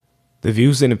The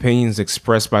views and opinions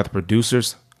expressed by the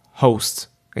producers, hosts,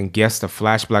 and guests of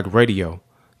Flash Black Radio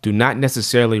do not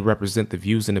necessarily represent the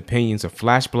views and opinions of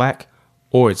Flash Black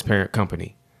or its parent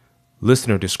company.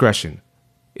 Listener discretion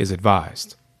is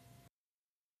advised.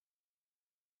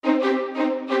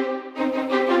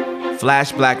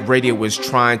 Flash Black Radio is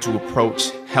trying to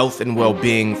approach health and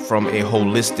well-being from a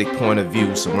holistic point of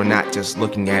view, so we're not just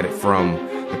looking at it from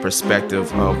the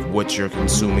perspective of what you're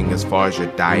consuming as far as your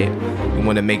diet. We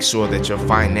want to make sure that your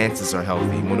finances are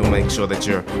healthy. We want to make sure that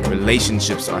your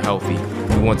relationships are healthy.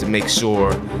 We want to make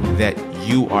sure that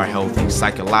you are healthy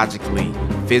psychologically,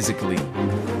 physically,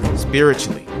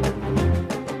 spiritually.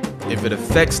 If it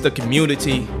affects the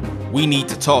community, we need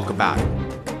to talk about it.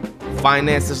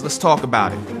 Finances, let's talk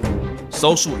about it.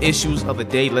 Social issues of the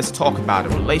day, let's talk about it.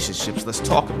 Relationships, let's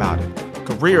talk about it.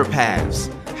 Career paths,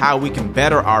 how we can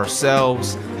better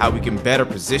ourselves, how we can better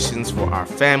positions for our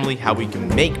family, how we can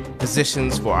make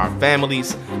positions for our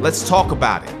families. Let's talk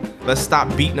about it. Let's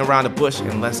stop beating around the bush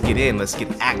and let's get in. Let's get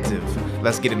active.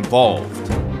 Let's get involved.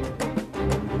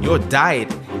 Your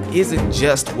diet isn't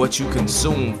just what you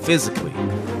consume physically.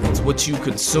 It's what you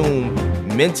consume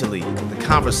mentally, the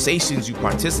conversations you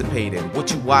participate in,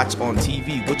 what you watch on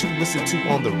TV, what you listen to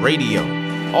on the radio.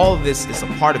 All of this is a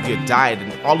part of your diet,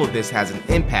 and all of this has an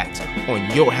impact on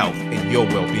your health and your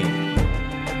well-being.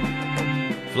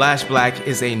 Flash Black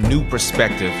is a new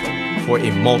perspective for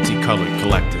a multicolored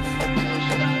collective.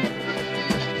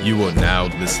 You are now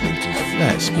listening to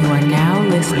Flash Black. You are now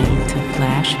listening to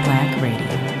Flash Black Radio.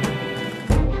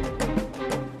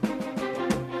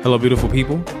 Hello, beautiful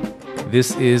people.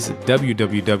 This is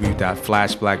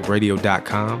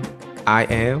www.flashblackradio.com. I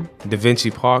am Da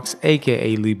Vinci Parks,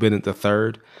 aka Lee Bennett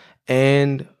III,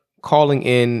 and calling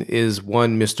in is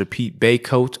one Mr. Pete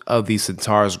Baycoat of the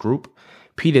Centaurs Group.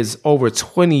 Pete has over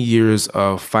 20 years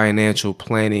of financial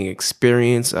planning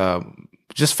experience,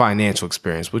 just financial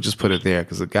experience. We'll just put it there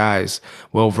because the guy's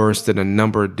well versed in a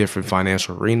number of different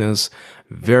financial arenas,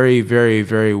 very, very,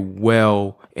 very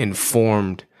well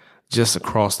informed just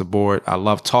across the board. I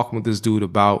love talking with this dude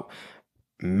about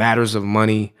matters of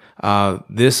money.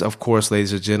 This, of course,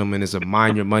 ladies and gentlemen, is a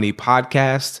Mind Your Money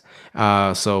podcast.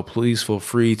 So please feel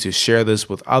free to share this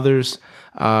with others.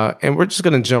 And we're just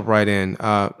going to jump right in.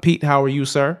 Pete, how are you,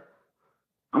 sir?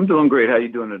 I'm doing great. How you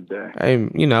doing today? I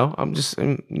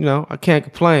can't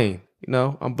complain.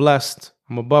 I'm blessed.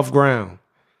 I'm above ground.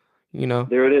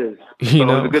 There it is. It's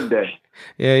a good day.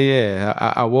 Yeah.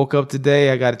 I woke up today.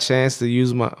 I got a chance to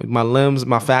use my limbs,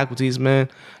 my faculties, man.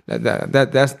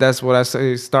 That's what I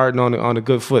say. Starting on a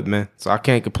good foot, man. So I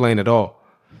can't complain at all.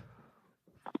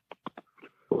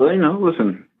 Well,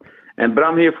 listen, but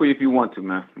I'm here for you if you want to,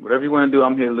 man. Whatever you want to do,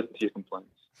 I'm here to listen to your complaints.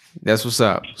 That's what's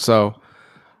up. So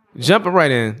jumping right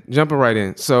in.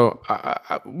 So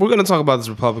we're gonna talk about this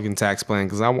Republican tax plan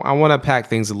because I want to pack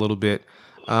things a little bit.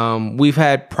 We've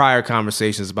had prior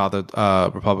conversations about the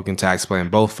Republican tax plan,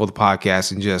 both for the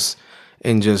podcast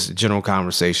and just general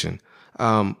conversation.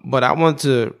 But I want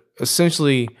to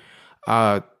essentially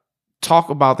talk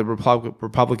about the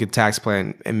Republican tax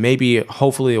plan and maybe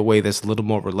hopefully a way that's a little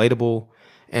more relatable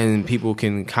and people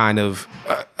can kind of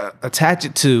attach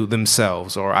it to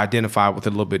themselves or identify with it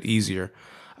a little bit easier.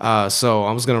 So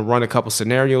I was going to run a couple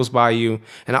scenarios by you.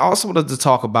 And I also wanted to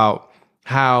talk about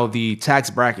how the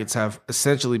tax brackets have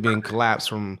essentially been collapsed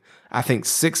from, I think,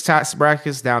 6 tax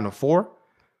brackets down to 4.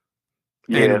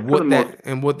 Yeah, why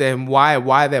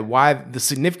the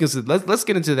significance of, let's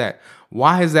get into that.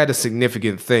 Why is that a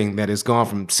significant thing that has gone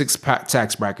from 6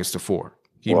 tax brackets to 4?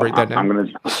 Can you break that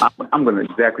down? I'm gonna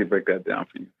exactly break that down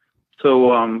for you.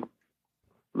 So,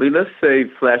 Lee, let's say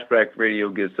Flashback Radio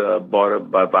gets bought up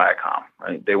by Viacom,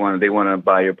 right? They want to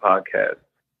buy your podcast,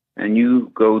 and you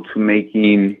go to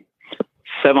making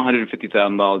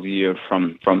 $750,000 a year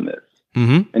from this.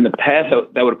 Mm-hmm. In the past,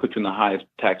 that would have put you in the highest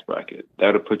tax bracket. That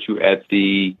would have put you at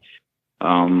the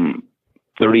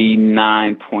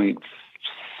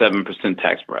 39.7%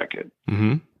 tax bracket.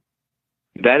 Mm-hmm.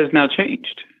 That has now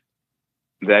changed.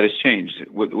 That has changed.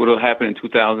 What will happen in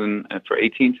 2000 for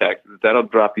 18 taxes? That'll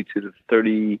drop you to the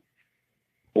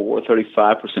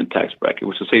 35% tax bracket,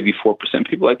 which will save you 4%.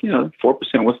 People are like, 4%.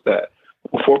 What's that?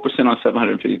 Well, 4% on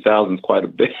 750,000 is quite a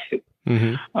bit.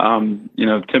 Mm-hmm.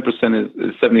 10% is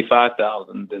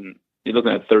 75,000. Then you're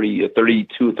looking at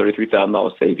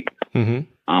 $33,000 savings.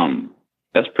 Mm-hmm.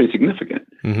 That's pretty significant.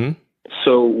 Mm-hmm.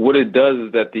 So what it does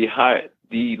is that the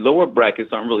lower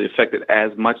brackets aren't really affected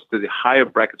as much. The higher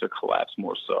brackets are collapsed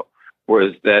more so.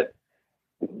 Whereas that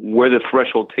where the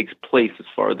threshold takes place as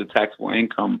far as the taxable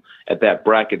income at that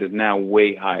bracket is now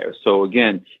way higher. So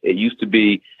again, it used to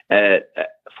be at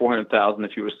 $400,000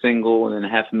 if you were single, and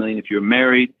then $500,000 if you were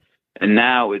married. And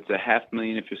now it's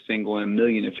 $500,000 if you're single and $1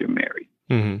 million if you're married.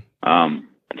 Mm-hmm.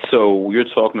 So you're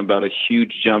talking about a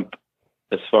huge jump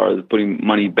as far as putting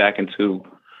money back into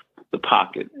the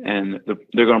pocket. And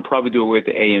they're going to probably do away with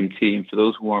the AMT. And for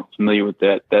those who aren't familiar with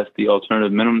that, that's the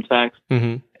alternative minimum tax.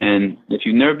 Mm-hmm. And if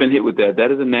you've never been hit with that,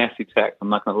 that is a nasty tax. I'm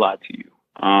not going to lie to you.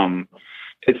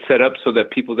 It's set up so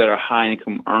that people that are high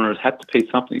income earners have to pay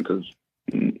something, because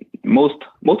most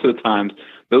of the times,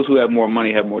 those who have more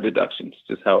money have more deductions.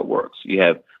 Just how it works. You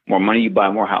have more money, you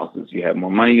buy more houses. You have more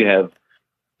money, you have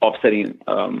offsetting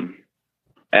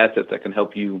assets that can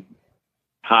help you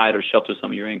hide or shelter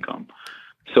some of your income.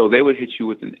 So they would hit you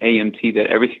with an AMT that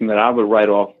everything that I would write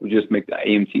off would just make the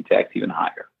AMT tax even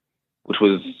higher, which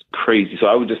was crazy. So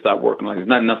I would just stop working. Like, there's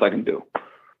not enough I can do.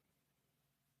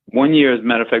 1 year, as a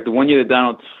matter of fact, the 1 year that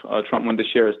Donald Trump wanted to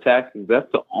share his taxes,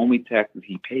 that's the only taxes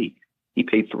he paid. He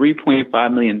paid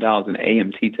 $3.5 million in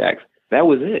AMT tax. That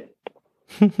was it.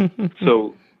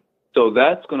 So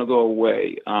that's going to go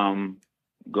away, going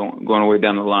away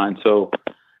down the line. So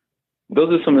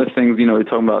those are some of the things, you're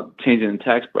talking about changing the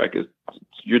tax brackets.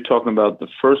 You're talking about the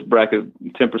first bracket,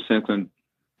 10%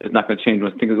 is not going to change.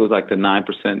 I think it goes like to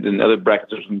 9%. Then the other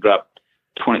brackets are going to drop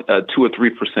 2 or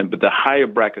 3%. But the higher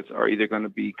brackets are either going to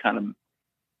be kind of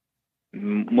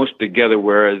mushed together,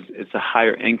 whereas it's a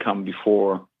higher income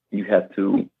before you have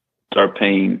to start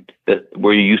paying that,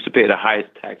 where you used to pay the highest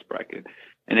tax bracket.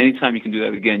 And anytime you can do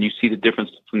that again, you see the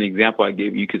difference from the example I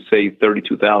gave you. You could save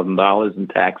 $32,000 in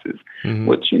taxes, mm-hmm.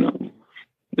 which,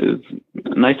 is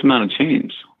a nice amount of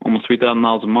change, almost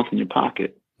 $3,000 a month in your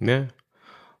pocket. Yeah.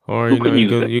 Or, you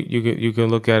can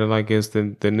look at it like it's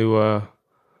the new,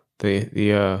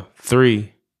 the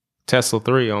 3, Tesla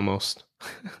 3 almost.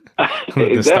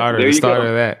 the starter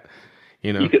of that,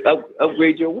 You could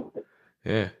upgrade your work.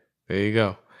 Yeah. There you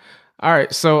go. All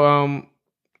right. So,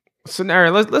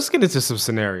 scenario. Let's get into some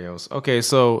scenarios. Okay.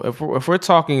 So if we're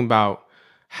talking about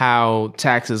how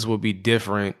taxes will be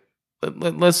different,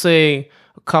 let's say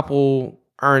a couple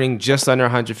earning just under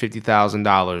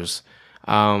 $150,000.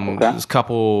 This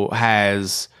couple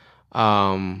has,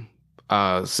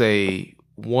 say,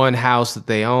 one house that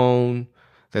they own,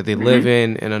 that they live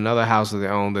in, and another house that they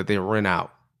own that they rent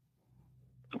out.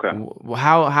 Okay.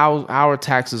 How are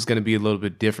taxes going to be a little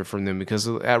bit different from them? Because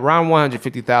at around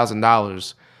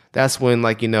 $150,000, that's when,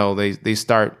 like, they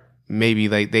start, maybe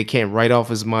like they can't write off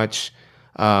as much.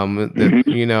 There are going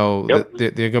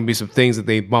to be some things that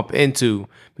they bump into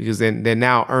because they're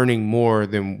now earning more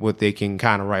than what they can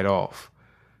kind of write off.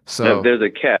 So there's a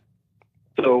cap.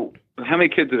 So how many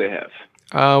kids do they have?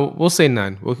 We'll say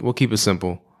none. We'll keep it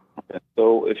simple. Okay.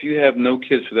 So if you have no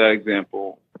kids, for that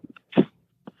example,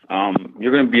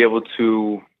 you're going to be able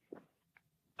to,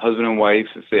 husband and wife,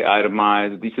 if they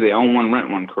itemize, they own one,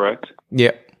 rent one, correct?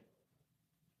 Yeah.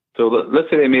 So let's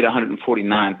say they made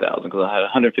 $149,000, because I had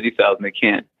 $150,000. They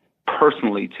can't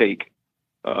personally take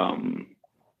real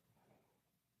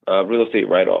estate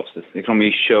write-offs. They can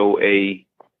only show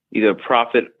either a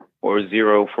profit or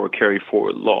zero for a carry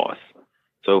forward loss.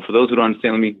 So for those who don't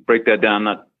understand, let me break that down. I'm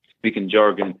not speaking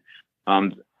jargon.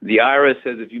 The IRS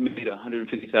says if you made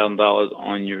 $150,000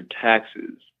 on your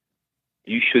taxes,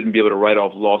 you shouldn't be able to write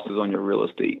off losses on your real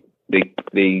estate. They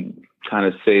kind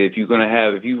of say if you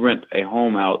rent a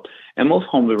home out, and most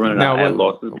homes are rented out at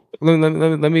losses.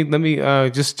 Let me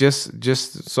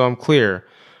just so I'm clear.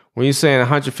 When you're saying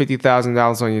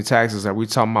 $150,000 on your taxes, are we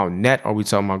talking about net or are we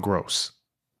talking about gross?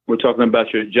 We're talking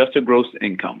about your adjusted gross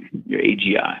income, your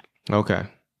AGI. Okay.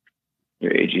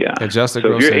 Your AGI. Adjusted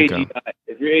gross income.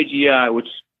 If your AGI, which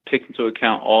takes into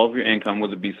account all of your income,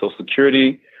 whether it be Social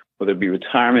Security, whether it be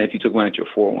retirement, if you took one at your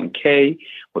 401k,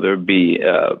 whether it be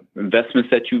investments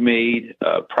that you made,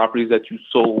 properties that you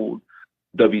sold,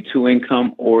 W-2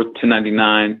 income, or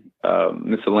 1099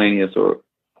 miscellaneous or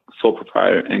sole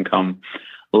proprietor income,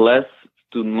 less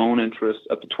student loan interest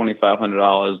up to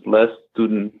 $2,500, less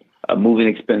student moving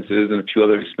expenses, and a few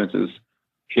other expenses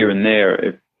here and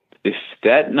there. If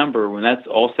that number, when that's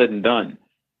all said and done,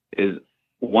 is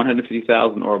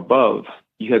 $150,000 or above,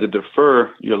 you have to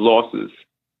defer your losses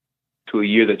to a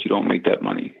year that you don't make that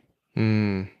money.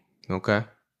 Okay.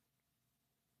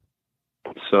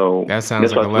 So that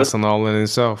sounds like a lesson all in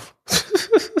itself.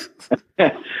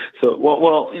 So,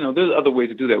 well, there's other ways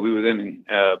to do that. We would then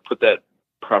put that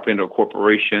property into a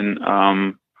corporation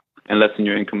and lessen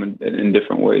your income in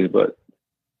different ways. But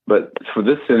for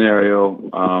this scenario,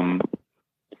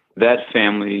 that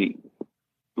family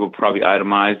will probably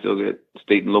itemize. They'll get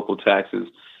state and local taxes.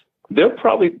 That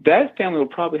family will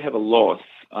probably have a loss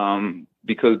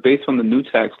because based on the new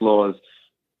tax laws,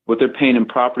 what they're paying in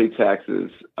property taxes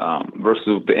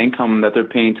versus the income that they're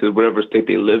paying to whatever state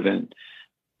they live in,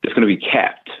 it's going to be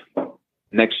capped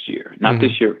next year, not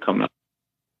this year coming up.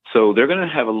 So they're going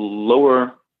to have a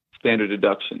lower standard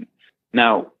deduction.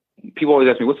 Now, people always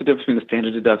ask me, what's the difference between the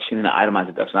standard deduction and the itemized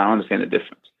deduction? I don't understand the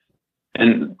difference.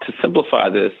 And to simplify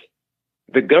this,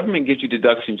 the government gives you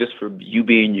deduction just for you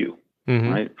being you,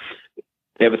 right?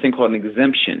 They have a thing called an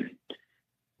exemption.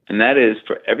 And that is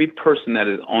for every person that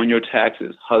is on your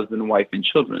taxes, husband, wife, and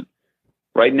children.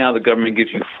 Right now, the government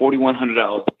gives you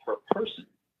 $4,100 per person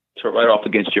to write off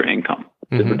against your income,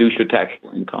 to reduce your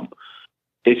taxable income.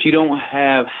 If you don't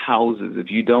have houses,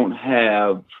 if you don't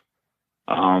have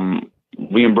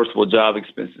reimbursable job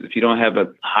expenses, if you don't have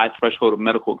a high threshold of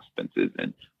medical expenses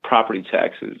and property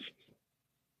taxes,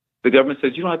 the government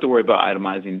says you don't have to worry about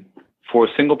itemizing. For a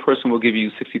single person, we'll give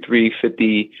you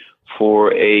 $63.50.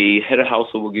 For a head of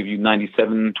household, we'll give you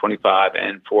 $97.25,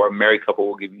 and for a married couple,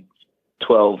 we'll give you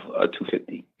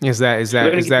 $12.250. Is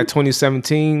that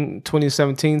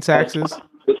 2017 taxes?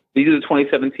 These are the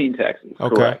 2017 taxes.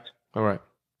 Okay. Correct. All right.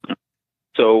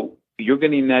 So you're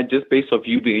getting that just based off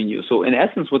you being you. So in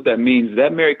essence, what that means is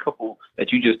that married couple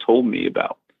that you just told me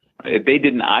about, if they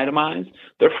didn't itemize,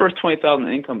 their first $20,000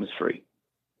 income is free.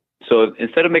 So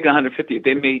instead of making $150, if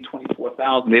they made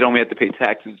 $24,000, they don't have to pay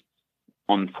taxes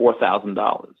on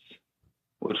 $4,000,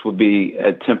 which would be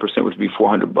at 10%, which would be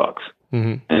 $400.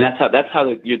 And that's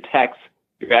how your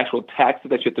actual taxes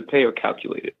that you have to pay are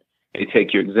calculated. They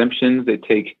take your exemptions, they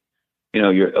take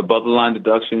your above the line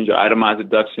deductions, your itemized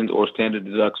deductions or standard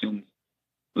deductions,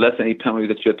 less any penalties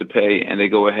that you have to pay, and they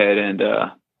go ahead and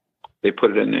they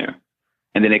put it in there.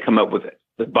 And then they come up with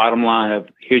the bottom line of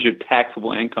here's your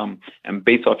taxable income, and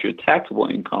based off your taxable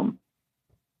income,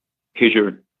 here's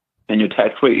your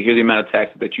tax rate, here's the amount of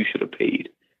taxes that you should have paid.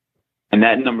 And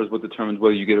that number is what determines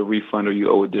whether you get a refund or you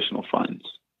owe additional funds.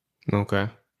 Okay.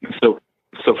 So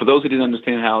for those who didn't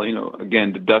understand how,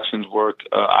 again, deductions work,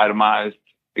 itemized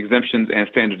exemptions and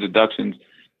standard deductions,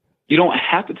 you don't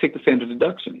have to take the standard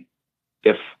deduction.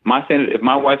 If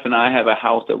my wife and I have a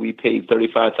house that we paid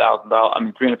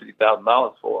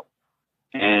 $350,000 for,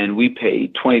 and we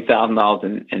paid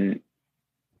 $20,000 in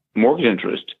mortgage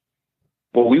interest,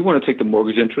 well, we want to take the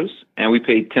mortgage interest, and we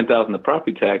paid $10,000 of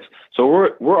property tax, so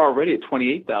we're already at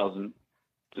 $28,000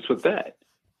 just with that.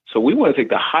 So we want to take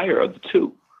the higher of the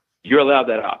two. You're allowed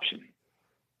that option.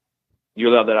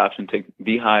 You're allowed that option to take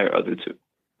the higher of the two.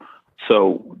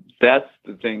 So that's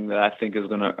the thing that I think is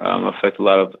going to affect a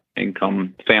lot of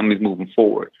income families moving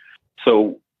forward.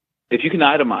 So if you can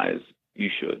itemize, you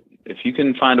should. If you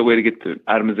can find a way to get to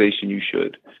itemization, you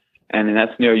should. And in that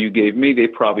scenario you gave me, they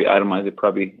probably itemize. They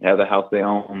probably have the house they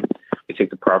own. They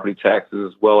take the property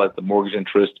taxes as well as the mortgage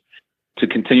interest to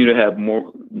continue to have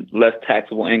less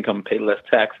taxable income, pay less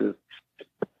taxes,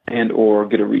 and or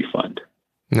get a refund.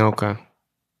 Okay.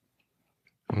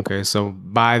 Okay, so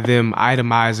by them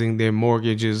itemizing their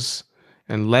mortgages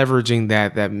and leveraging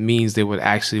that means they would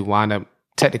actually wind up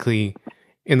technically,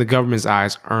 in the government's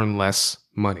eyes, earn less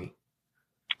money.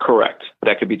 Correct.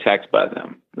 That could be taxed by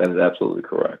them. That is absolutely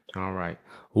correct. All right.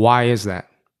 Why is that?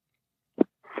 Well,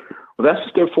 that's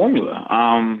just their formula.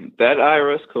 That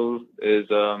IRS code is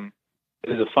a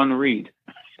fun read.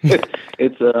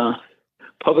 It's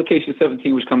Publication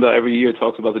 17, which comes out every year,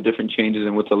 talks about the different changes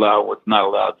and what's allowed, what's not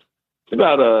allowed. It's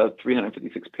about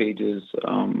 356 pages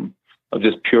of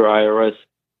just pure IRS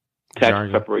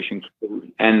tax preparation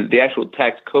code. And the actual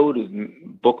tax code is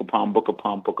book upon book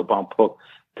upon book upon book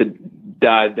to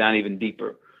dive down even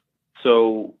deeper.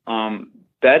 So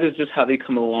that is just how they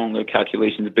come along. Their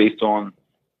calculations based on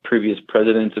previous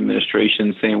presidents,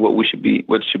 administrations saying what should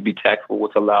be taxable,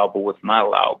 what's allowable, what's not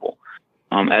allowable.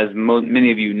 As many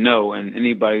of you know, and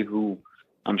anybody who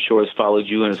I'm sure has followed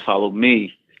you and has followed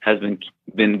me has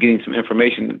been getting some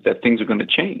information that things are going to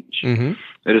change.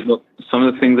 Some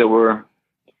of the things that were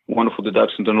wonderful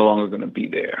deductions are no longer going to be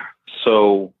there.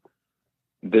 So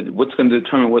what's going to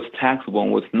determine what's taxable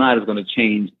and what's not is going to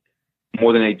change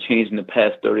more than they changed in the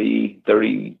past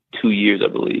 32 years, I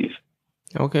believe.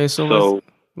 Okay, so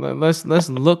let's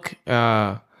look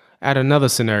at another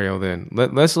scenario then.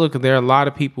 Let's look. There are a lot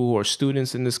of people who are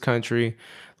students in this country.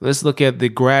 Let's look at the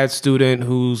grad student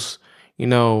who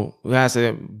has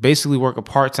to basically work a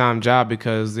part-time job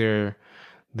because their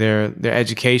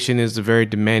education is a very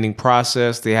demanding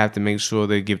process. They have to make sure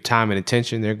they give time and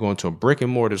attention. They're going to a brick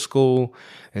and mortar school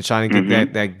and trying to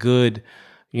get that good,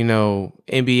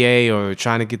 MBA, or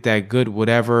trying to get that good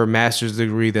whatever master's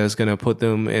degree that's going to put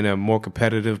them in a more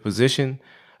competitive position.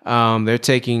 They're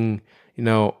taking,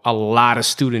 a lot of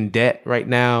student debt right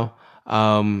now.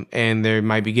 And they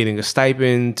might be getting a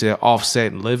stipend to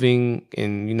offset living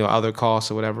and, other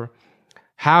costs or whatever.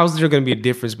 How's there going to be a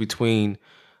difference between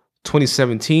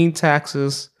 2017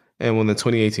 taxes and when the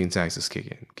 2018 taxes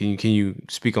kick in. Can you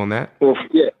speak on that? Well,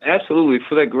 yeah, absolutely.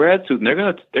 For that grad student,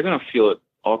 they're gonna feel it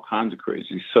all kinds of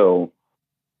crazy. So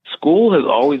school has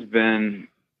always been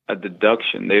a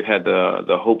deduction. They've had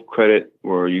the Hope credit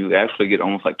where you actually get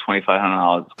almost like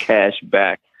 $2,500 cash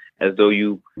back as though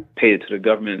you paid it to the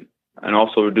government, and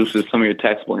also reduces some of your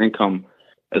taxable income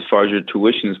as far as your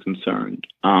tuition is concerned.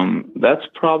 That's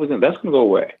going to go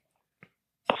away.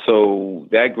 So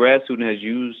that grad student has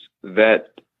used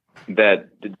that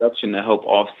deduction to help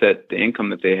offset the income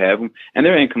that they have, and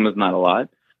their income is not a lot.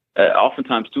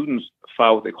 Oftentimes, students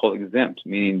file what they call exempt,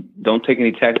 meaning don't take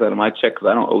any tax out of my check because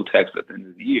I don't owe tax at the end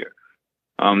of the year.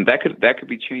 That could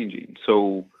be changing.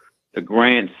 So the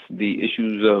grants, the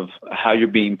issues of how you're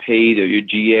being paid or your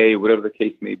GA or whatever the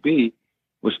case may be,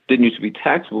 which didn't used to be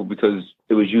taxable because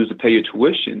it was used to pay your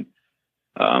tuition,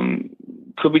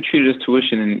 could be treated as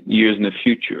tuition in years in the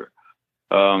future.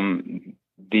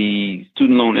 The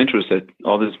student loan interest, that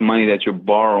all this money that you're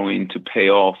borrowing to pay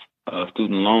off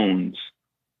student loans,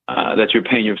 that you're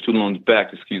paying your student loans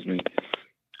back,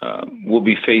 will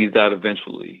be phased out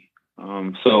eventually.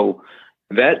 So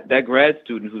that grad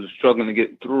student who's struggling to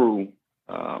get through,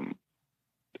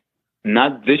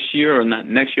 not this year or not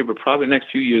next year, but probably the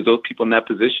next few years, those people in that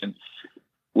position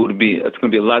it's going to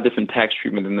be a lot different tax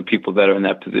treatment than the people that are in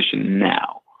that position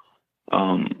now.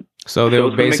 So they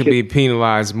would basically be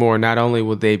penalized more. Not only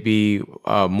would they be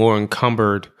more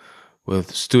encumbered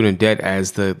with student debt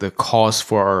as the cost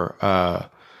for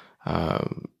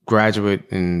graduate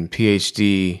and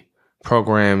PhD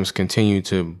programs continue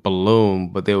to balloon,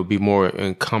 but they would be more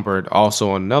encumbered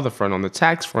also on another front, on the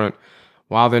tax front.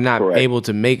 While they're not Correct. able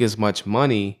to make as much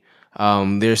money,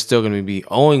 they're still going to be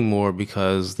owing more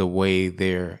because the way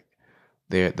the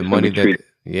money that,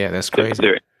 yeah, that's crazy.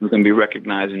 They're going to be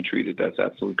recognized and treated. That's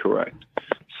absolutely correct.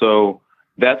 So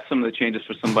that's some of the changes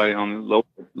for somebody on the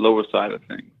lower side of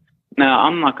things. Now,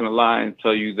 I'm not going to lie and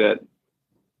tell you that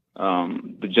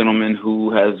the gentleman who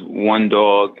has one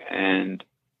dog and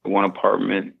one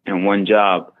apartment and one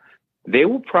job, they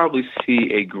will probably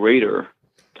see a greater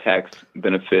tax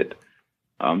benefit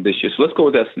this year. So let's go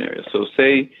with that scenario. So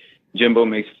say Jimbo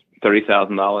makes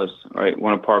 $30,000, right?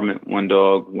 One apartment, one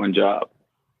dog, one job.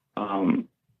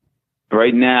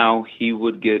 Right now, he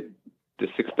would get the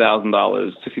 $6,000,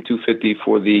 $6,250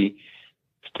 for the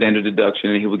standard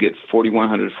deduction, and he would get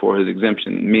 $4,100 for his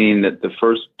exemption, meaning that the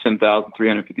first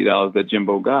 $10,350 that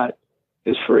Jimbo got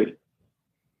is free.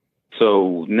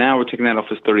 So now we're taking that off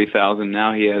his $30,000.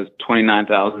 Now he has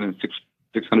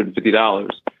 $29,650.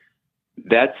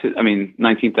 That's his,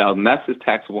 $19,000. That's his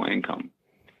taxable income,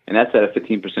 and that's at a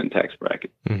 15% tax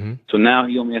bracket. Mm-hmm. So now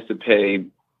he only has to pay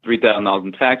 $3,000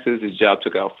 in taxes. His job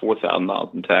took out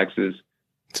 $4,000 in taxes.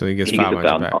 So he gets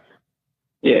 $500 back.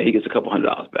 Yeah, he gets a couple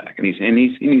 $100 back, and he's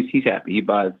happy. He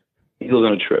goes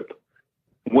on a trip.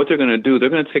 What they're going to do, they're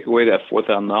going to take away that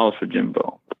 $4,000 for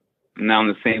Jimbo. Now in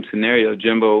the same scenario,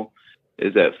 Jimbo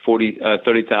is at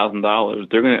 $30,000.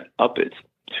 They're going to up it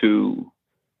to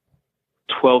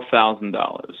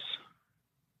 $12,000.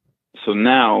 So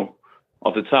now,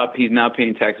 off the top, he's now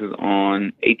paying taxes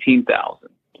on $18,000,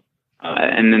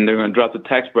 and then they're going to drop the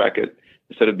tax bracket.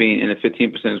 Instead of being in the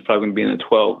 15%, it's probably going to be in the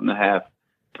 12.5%.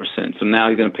 So now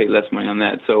he's going to pay less money on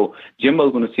that. So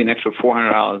Jimbo's going to see an extra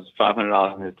 $400,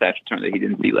 $500 in his tax return that he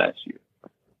didn't see last year.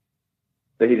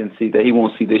 That he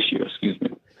won't see this year. Excuse me.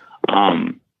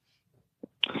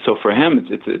 So for him,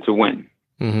 it's a win,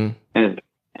 mm-hmm. and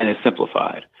it's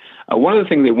simplified. One of the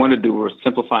things they wanted to do was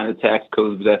simplifying the tax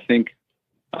codes, but I think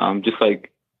just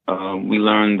like we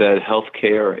learned that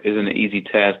healthcare isn't an easy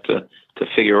task to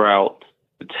figure out,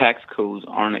 the tax codes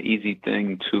aren't an easy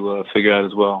thing to figure out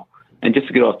as well. And just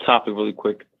to get off topic really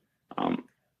quick, I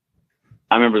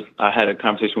remember I had a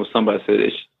conversation with somebody that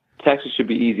said taxes should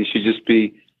be easy. It should just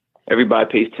be everybody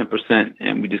pays 10%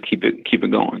 and we just keep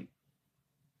it going.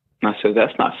 And I said,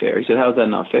 that's not fair. He said, how is that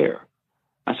not fair?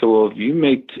 I said, well,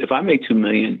 if I make $2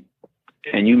 million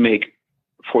and you make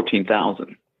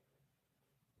 $14,000,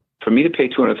 for me to pay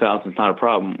 $200,000 is not a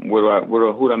problem.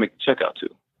 Who do I make the check out to?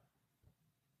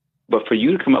 But for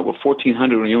you to come up with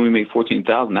 $1,400 when you only make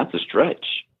 $14,000, that's a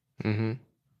stretch. Mm-hmm.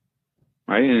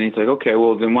 Right? And he's like, okay,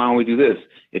 well, then why don't we do this?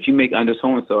 If you make under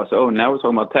so-and-so, I said, oh, now we're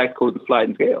talking about tax codes and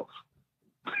sliding scales.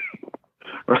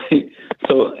 Right?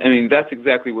 So, that's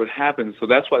exactly what happens. So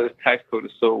that's why this tax code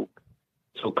is so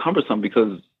cumbersome,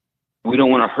 because we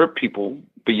don't want to hurt people,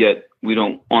 but yet we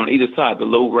don't, on either side, the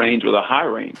low range or the high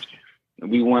range,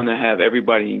 we want to have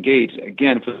everybody engaged.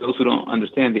 Again, for those who don't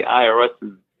understand, the IRS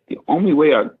is the only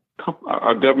way our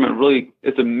government really,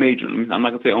 it's a major, I'm not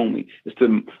going to say only, it's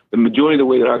the majority of the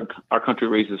way that our country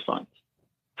raises funds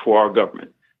for our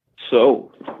government.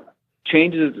 So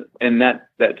changes in that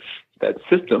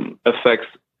system affects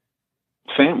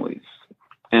families.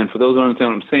 And for those who don't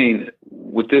understand what I'm saying,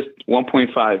 with this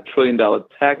 $1.5 trillion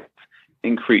tax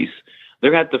increase,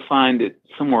 they're going to have to find it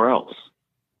somewhere else.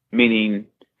 Meaning,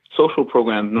 social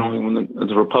programs normally, when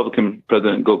the Republican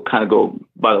president go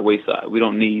by the wayside. We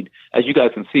don't need, as you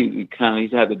guys can see, we kind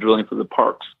of have the drilling for the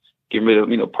parks, getting rid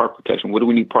of park protection. What do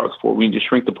we need parks for? We need to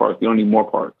shrink the parks. We don't need more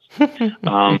parks.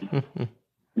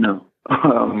 No.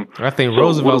 I think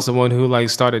Roosevelt's the one who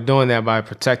started doing that by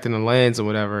protecting the lands or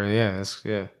whatever. Yeah,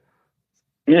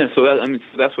 Yeah, so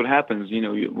that's what happens.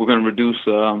 We're going to reduce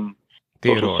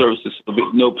social services.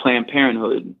 No Planned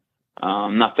Parenthood,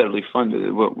 not federally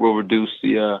funded. We'll reduce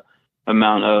the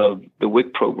amount of the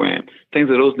WIC program, things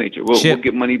of those nature. We'll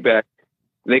get money back.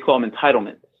 They call them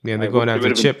entitlements. Yeah, they're going after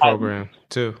the CHIP program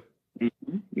too.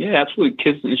 Mm-hmm. Yeah, absolutely.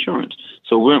 Kids insurance.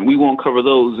 So we won't cover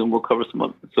those, and we'll cover some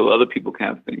other, so other people can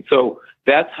have things. So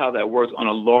that's how that works on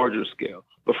a larger scale.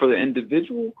 But for the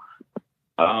individual,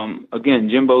 again,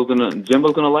 Jimbo's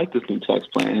gonna like this new tax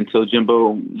plan until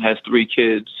Jimbo has 3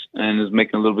 kids and is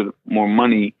making a little bit more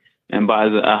money and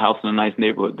buys a house in a nice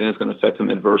neighborhood. Then it's going to affect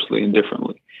him adversely and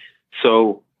differently.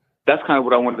 So that's kind of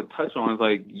what I wanted to touch on.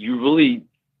 Is you really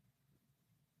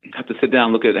have to sit down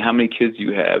and look at how many kids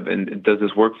you have and does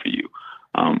this work for you?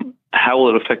 How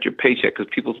will it affect your paycheck? Because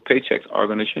people's paychecks are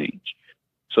going to change.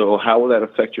 So how will that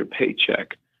affect your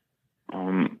paycheck?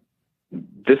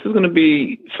 This is going to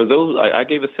be, for those, I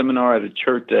gave a seminar at a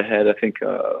church that had, I think,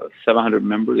 700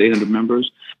 members, 800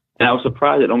 members, and I was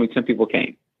surprised that only 10 people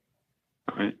came.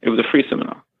 Right? It was a free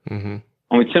seminar. Mm-hmm.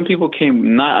 Only 10 people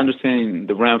came, not understanding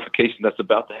the ramifications that's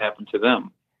about to happen to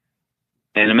them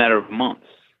in a matter of months.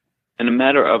 In a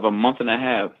matter of a month and a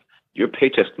half, your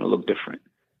paycheck's going to look different.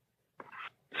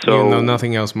 So, even though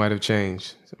nothing else might have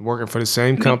changed. Working for the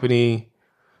same company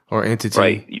or entity.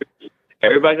 Right.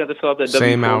 Everybody's got to fill out that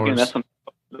same W-4 hours. again. That's something,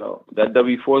 that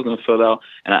W-4 is going to fill out.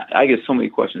 And I get so many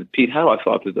questions. Pete, how do I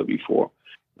fill out the W-4?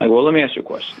 Well, let me ask you a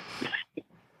question.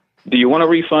 Do you want a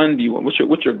refund? What's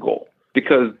your goal?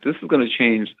 Because this is going to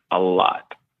change a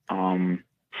lot.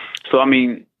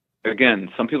 Again,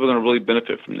 some people are going to really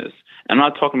benefit from this. I'm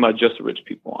not talking about just the rich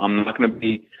people. I'm not going to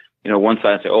be, one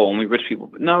side and say, oh, only rich people.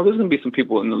 But no, there's going to be some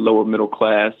people in the lower middle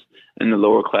class and the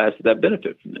lower class that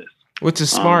benefit from this. Which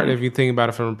is smart if you think about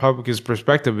it from a Republican's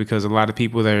perspective, because a lot of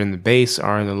people that are in the base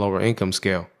are in the lower income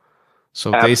scale.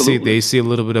 So if they see a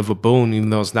little bit of a boon,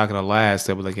 even though it's not going to last,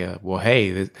 they'll be like, yeah, well, hey,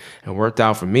 it worked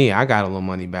out for me. I got a little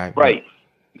money back. Right.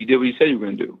 You did what you said you were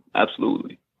going to do.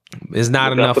 Absolutely. It's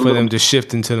not enough for them to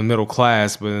shift into the middle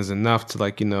class, but it's enough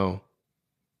to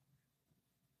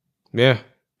yeah.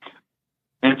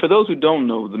 And for those who don't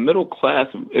know, the middle class,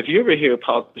 if you ever hear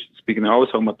politicians speaking, they're always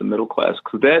talking about the middle class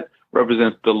because that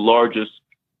represents the largest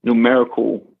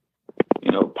numerical,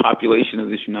 population of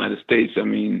this United States. I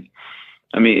mean,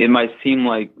 it might seem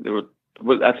like there were.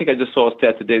 I think I just saw a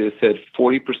stat today that said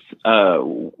 1%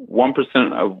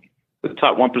 of the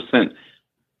top 1%.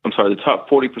 I'm sorry, the top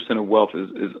 40% of wealth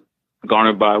is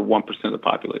garnered by 1% of the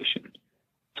population.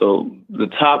 So the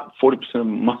top 40% of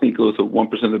money goes to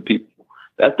 1% of the people.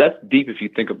 That's deep if you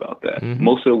think about that. Mm-hmm.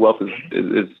 Most of the wealth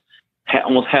is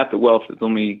almost half the wealth is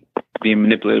only being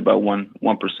manipulated by 1%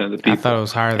 of the people. I thought it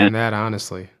was higher than that,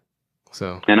 honestly.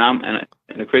 So and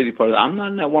the crazy part is I'm not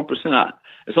in that 1%.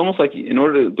 It's almost like in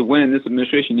order to win in this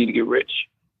administration, you need to get rich.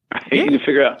 Right? Yeah. You need to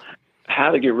figure out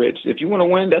how to get rich. If you want to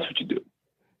win, that's what you do.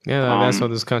 Yeah, that's how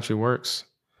this country works.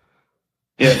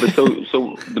 Yeah, but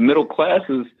so the middle class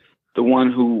is the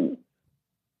one who,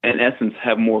 in essence,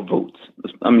 have more votes.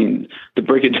 I mean, to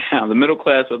break it down, the middle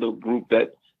class are the group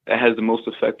that has the most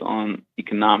effect on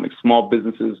economics. Small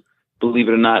businesses, believe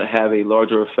it or not, have a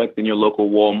larger effect than your local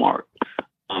Walmart.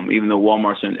 Even though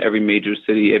Walmart's in every major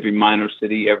city, every minor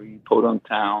city, every podunk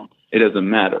town, it doesn't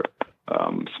matter.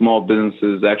 Small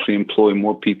businesses actually employ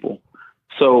more people.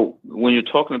 So when you're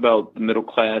talking about the middle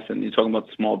class and you're talking about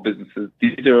the small businesses,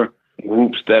 these are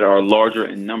groups that are larger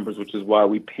in numbers, which is why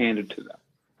we pander to them.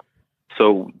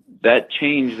 So that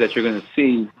change that you're going to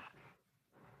see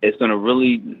is going to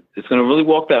really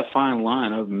walk that fine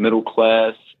line of middle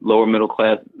class, lower middle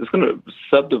class. It's going to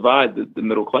subdivide the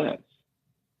middle class.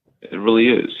 It really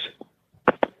is.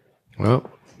 Well,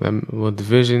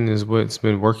 division is what's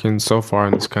been working so far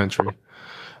in this country.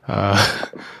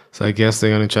 So I guess they're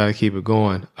going to try to keep it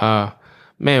going.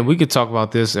 Man, we could talk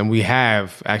about this, and we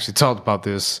have actually talked about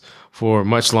this for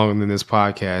much longer than this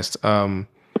podcast.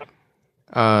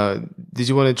 Did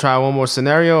you want to try one more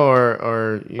scenario,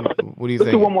 or what do you think?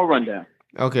 Let's do one more rundown.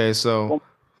 Okay, so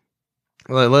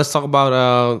let's talk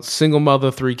about single mother,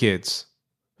 3 kids.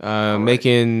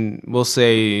 Making, we'll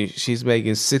say she's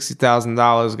making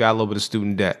 $60,000, got a little bit of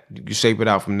student debt. You can shape it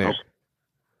out from there. Okay.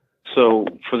 So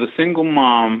for the single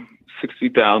mom,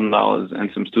 $60,000 and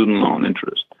some student loan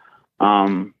interest.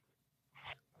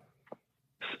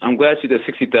 I'm glad she did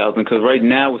 60,000 because right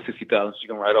now with 60,000, she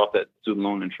can write off that student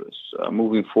loan interest.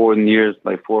 Moving forward in years,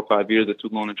 like 4 or 5 years, the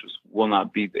student loan interest will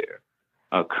not be there.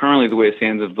 Currently, the way it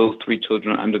stands, if those 3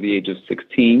 children are under the age of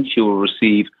 16, she will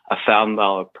receive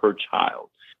 $1,000 per child,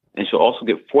 and she'll also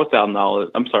get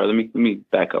 $4,000. I'm sorry, let me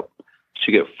back up.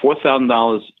 She'll get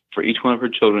 $4,000 for each one of her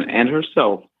children and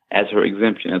herself as her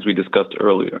exemption, as we discussed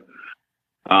earlier.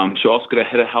 She'll also get a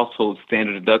head of household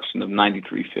standard deduction of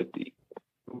 $93.50.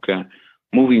 Okay.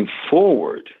 Moving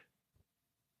forward,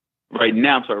 right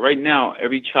now,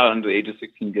 every child under the age of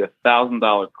 16 gets a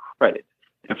 $1,000 credit.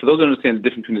 And for those who understand the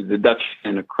difference between a deduction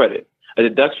and a credit, a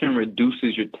deduction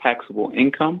reduces your taxable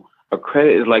income. A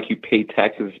credit is like you pay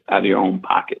taxes out of your own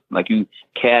pocket, like you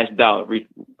cashed out, reached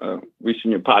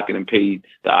in your pocket and paid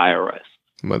the IRS.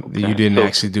 But you didn't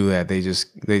actually do that. They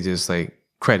just like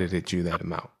credited you that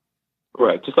amount.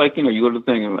 Correct. Just like, you go to the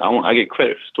thing and I get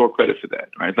credit, store credit for that,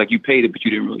 right? It's like you paid it, but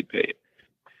you didn't really pay it.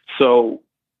 So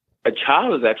a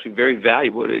child is actually very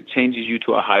valuable. It changes you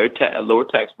to a lower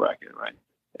tax bracket, right?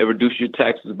 It reduces your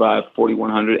taxes by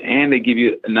 $4,100, and they give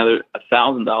you another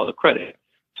 $1,000 credit.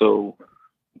 So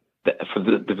for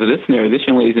this scenario, this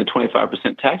young lady's in a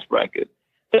 25% tax bracket.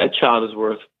 That child is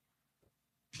worth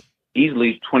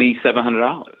easily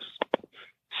 $2,700.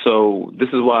 So this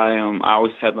is why I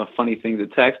always have my funny things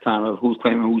at tax time of who's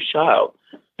claiming whose child,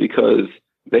 because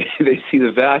they see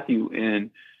the value in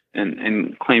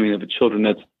claiming of the children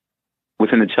that's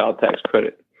within the child tax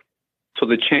credit. So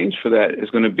the change for that is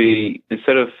going to be,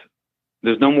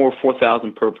 there's no more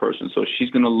 $4,000 per person. So she's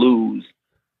going to lose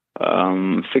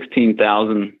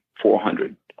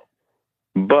 $16,400.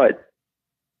 But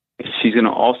she's going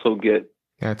to also get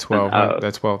that's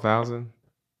 12,000.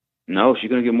 No, she's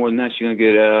going to get more than that. She's going to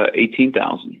get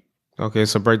 $18,000. Okay,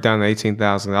 so break down the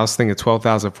 $18,000. I was thinking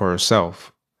 $12,000 for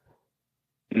herself.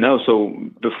 No, so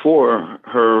before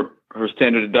her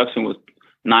standard deduction was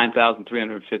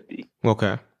 $9,350.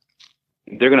 Okay.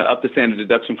 They're going to up the standard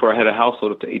deduction for a head of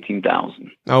household up to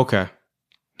 $18,000. Okay.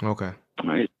 All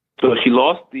right. So she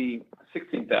lost the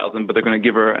 $16,000, but they're going to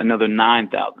give her another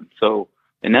 $9,000. So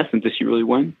in essence, did she really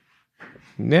win?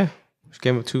 Yeah. She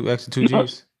gave him two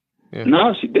G's. Yeah.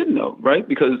 No, she didn't though, right?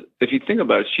 Because if you think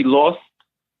about it, she lost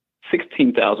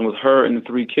 $16,000 with her and the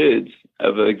 3 kids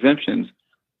of exemptions,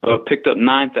 picked up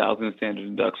 $9,000 in standard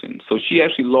deduction. So she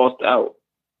actually lost out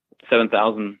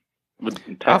 $7,000.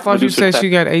 I thought you said she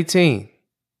got 18.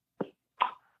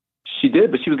 She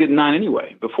did, but she was getting 9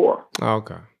 anyway before. Oh,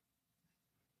 okay.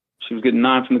 She was getting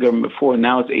 9 from the government before.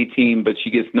 Now it's 18, but she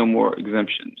gets no more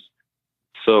exemptions.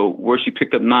 So where she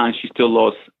picked up 9, she still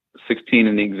lost 16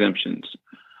 in the exemptions.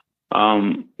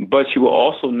 But she will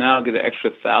also now get an extra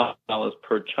 $1,000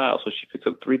 per child. So she picks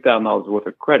up $3,000 worth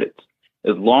of credits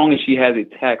as long as she has a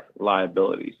tax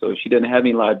liability. So if she doesn't have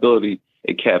any liability,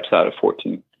 it caps out at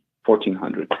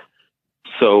 $1,400.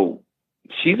 So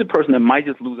she's a person that might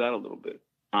just lose out a little bit.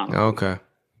 Honestly. Okay.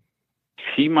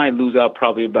 She might lose out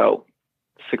probably about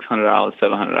 $600,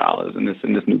 $700 in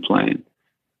this new plan.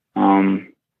 And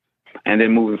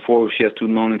then moving forward, if she has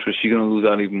student loan interest, she's going to lose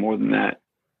out even more than that.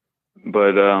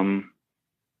 But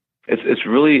it's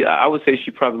really, I would say she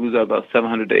probably lose out about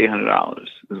 $700 to $800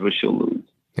 is what she'll lose.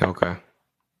 Okay.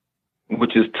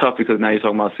 Which is tough because now you're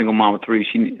talking about a single mom with 3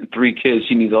 kids.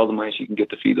 She needs all the money she can get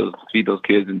to feed those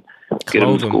kids and get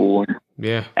them to school and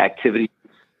activity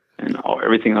and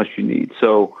everything else you need.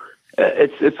 So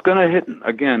it's going to hit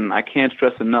again. I can't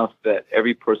stress enough that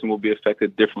every person will be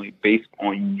affected differently based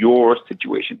on your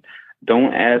situation.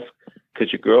 Don't ask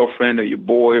because your girlfriend or your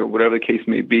boy or whatever the case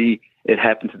may be, it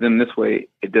happened to them this way.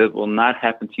 It will not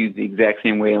happen to you the exact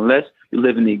same way unless you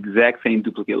live in the exact same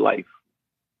duplicate life.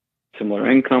 Similar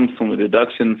income, similar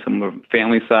deductions, similar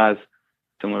family size,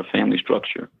 similar family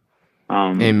structure.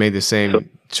 And made the same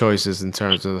choices in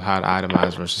terms of how to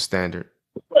itemize versus standard.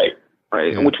 Right.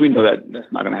 Yeah. And which we know that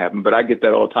that's not going to happen. But I get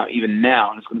that all the time, even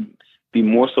now. And it's going to be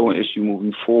more so an issue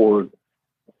moving forward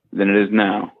than it is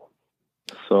now.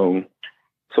 So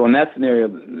in that scenario,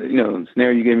 the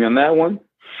scenario you gave me on that one,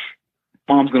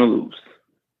 mom's going to lose.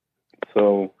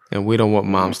 So. And we don't want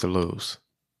moms to lose.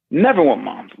 Never want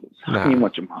moms to lose. How can you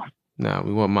want your mom? No,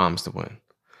 we want moms to win.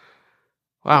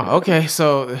 Wow. Okay.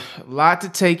 So a lot to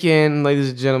take in, ladies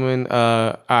and gentlemen.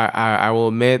 I will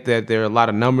admit that there are a lot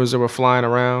of numbers that were flying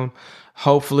around.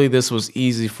 Hopefully this was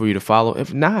easy for you to follow.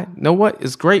 If not, you know what?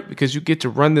 It's great because you get to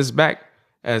run this back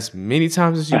as many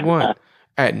times as you want.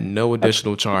 at no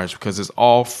additional charge because it's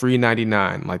all free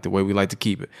 99, like the way we like to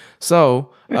keep it. So,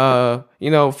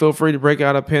 feel free to break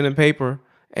out a pen and paper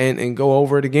and go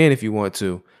over it again if you want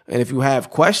to. And if you have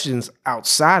questions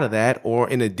outside of that, or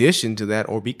in addition to that,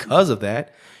 or because of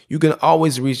that, you can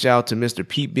always reach out to Mr.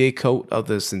 Pete Bigcoat of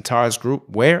the Centaurus Group.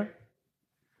 Where?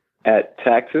 At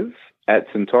taxes at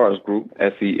Centaurus Group,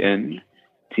 Centarus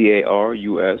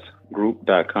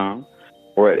Group.com,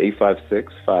 or at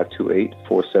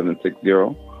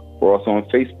 856-528-4760. We're also on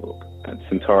Facebook at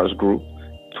Centaurus Group,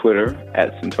 Twitter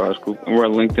at Centaurus Group, and we're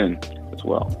on LinkedIn as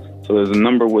well. So there's a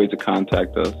number of ways to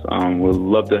contact us. We'd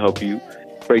love to help you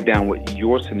break down what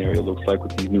your scenario looks like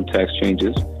with these new tax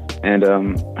changes, and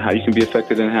how you can be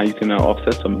affected and how you can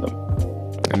offset some of them.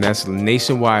 And that's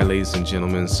nationwide, ladies and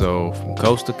gentlemen. So from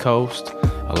coast to coast,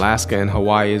 Alaska and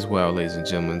Hawaii as well, ladies and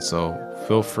gentlemen. So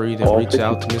feel free to reach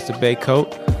out to Mr.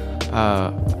 Bigcoat.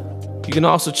 You can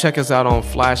also check us out on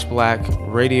Flash Black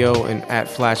Radio and at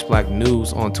Flash Black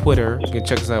News on Twitter. You can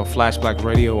check us out on Flash Black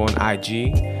Radio on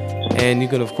IG. And you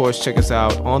can, of course, check us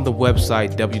out on the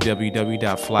website,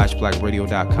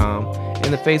 www.flashblackradio.com,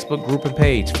 and the Facebook group and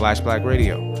page, Flash Black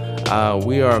Radio.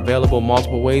 We are available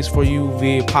multiple ways for you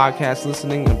via podcast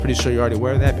listening. I'm pretty sure you're already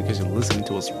aware of that because you're listening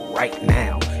to us right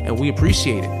now, and we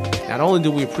appreciate it. Not only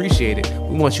do we appreciate it,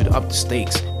 we want you to up the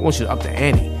stakes. We want you to up the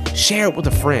ante. Share it with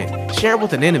a friend. Share it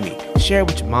with an enemy. Share it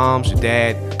with your moms, your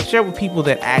dad. Share it with people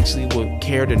that actually would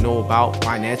care to know about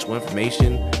financial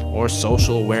information or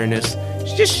social awareness.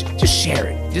 Just share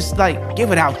it. Just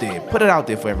give it out there. Put it out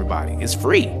there for everybody. It's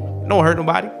free. It don't hurt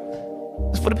nobody.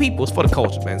 It's for the people. It's for the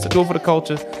culture, man. So do it for the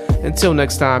culture. Until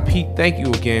next time, Pete, thank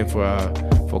you again for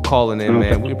calling in,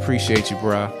 man. We appreciate you,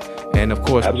 bruh. And of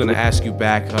course, Absolutely. We're gonna ask you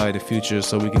back in the future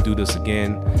so we can do this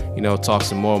again. Talk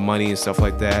some more money and stuff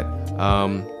like that.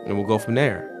 And we'll go from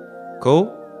there.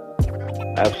 Cool?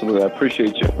 Absolutely. I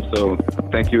appreciate you. So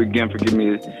thank you again for giving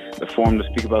me the forum to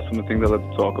speak about some of the things I love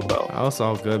to talk about. Oh, it's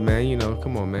all good, man.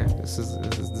 Come on, man. This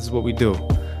is what we do.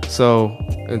 So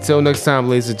until next time,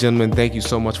 ladies and gentlemen, thank you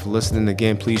so much for listening.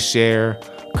 Again, please share,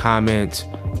 comment,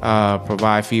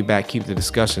 provide feedback, keep the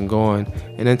discussion going.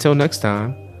 And until next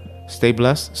time, stay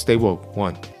blessed, stay woke.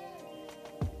 One.